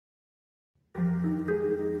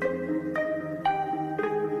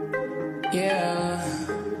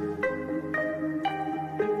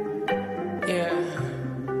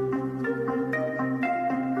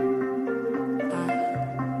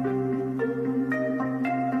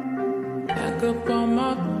back up on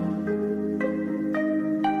my.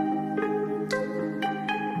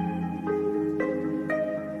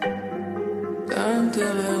 I'm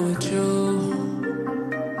dealing with you.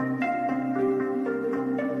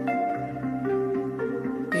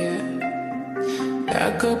 Yeah.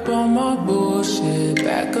 Back up on my bullshit,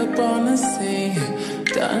 back up on the scene.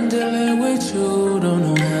 Done dealing with you, don't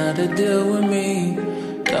know how to deal with me.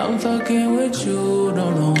 Done fucking with you,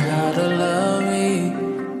 don't know how to love me.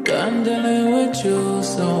 Done dealing with you,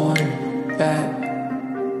 so I'm back.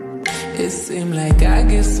 It seemed like I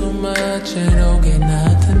get so much and don't get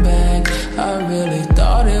nothing back. I really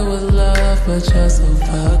thought it was love, but you're so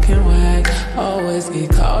fucking whack. Always get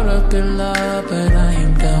caught up in love, but I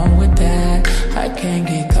am done with that. I can't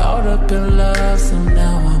get caught up in love, so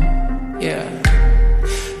now I'm,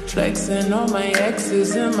 flexing on my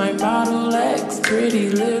exes and my Model X. Pretty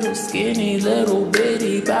little skinny little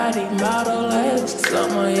bitty body Model X.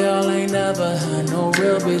 Some of y'all ain't never had no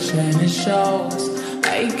real bitch and it shows.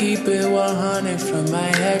 I keep it 100 from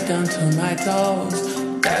my head down to my toes.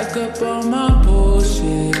 Back up on my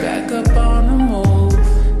bullshit, back up on the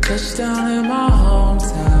move. Touchdown in my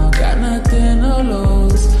hometown, got nothing to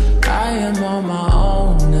lose. I am on my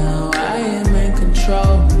own now, I am in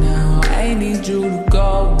control now. I need you to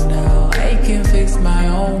go now, I can fix my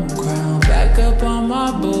own crown. Back up on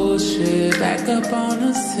my bullshit, back up on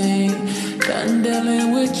the scene. Done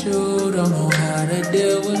dealing with you, don't know how to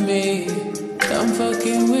deal with me. Done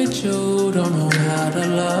fucking with you, don't know how to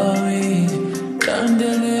love me. Done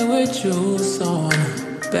dealing with you, so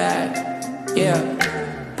I'm back,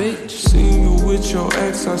 bitch. See you with your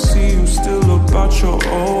ex, I see you still about your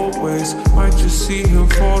old ways. Might just see him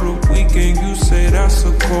for the weekend, you say that's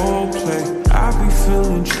a cold play. I be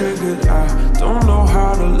feeling triggered, I don't know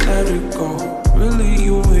how to let it go. Really,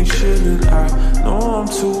 you ain't shitting, I know I'm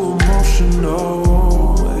too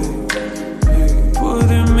emotional.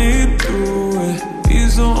 Putting me through it,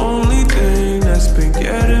 he's the only thing that's been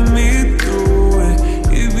getting me through it.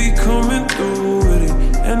 He be coming through with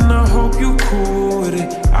it, and I hope you cool with it.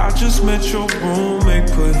 I just met your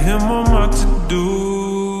roommate, put him on my to-do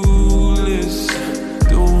list.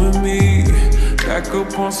 Doing me, back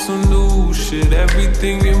up on some new shit,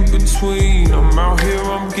 everything in between. I'm out here,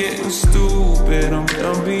 I'm getting stupid, I'm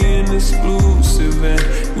done being exclusive. And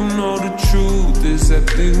you know the truth is that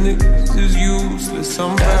these niggas is useless.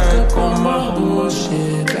 I'm back on my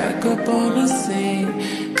bullshit, back up on the scene.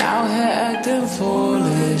 Out here acting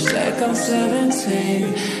foolish, like I'm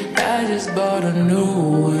 17. I just bought a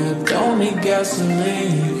new whip, don't need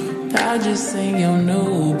gasoline. I just seen your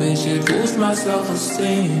new bitch, it boosts my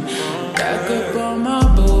self-esteem. Back up on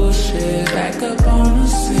my bullshit, back up on the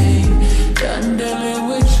scene. Done dealing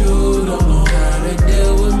with you, don't know how to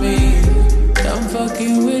deal with me. Done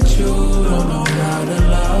fucking with you, don't know how to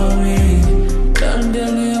love me. Done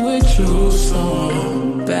dealing with you, so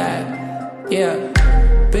I'm back,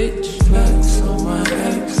 bitch.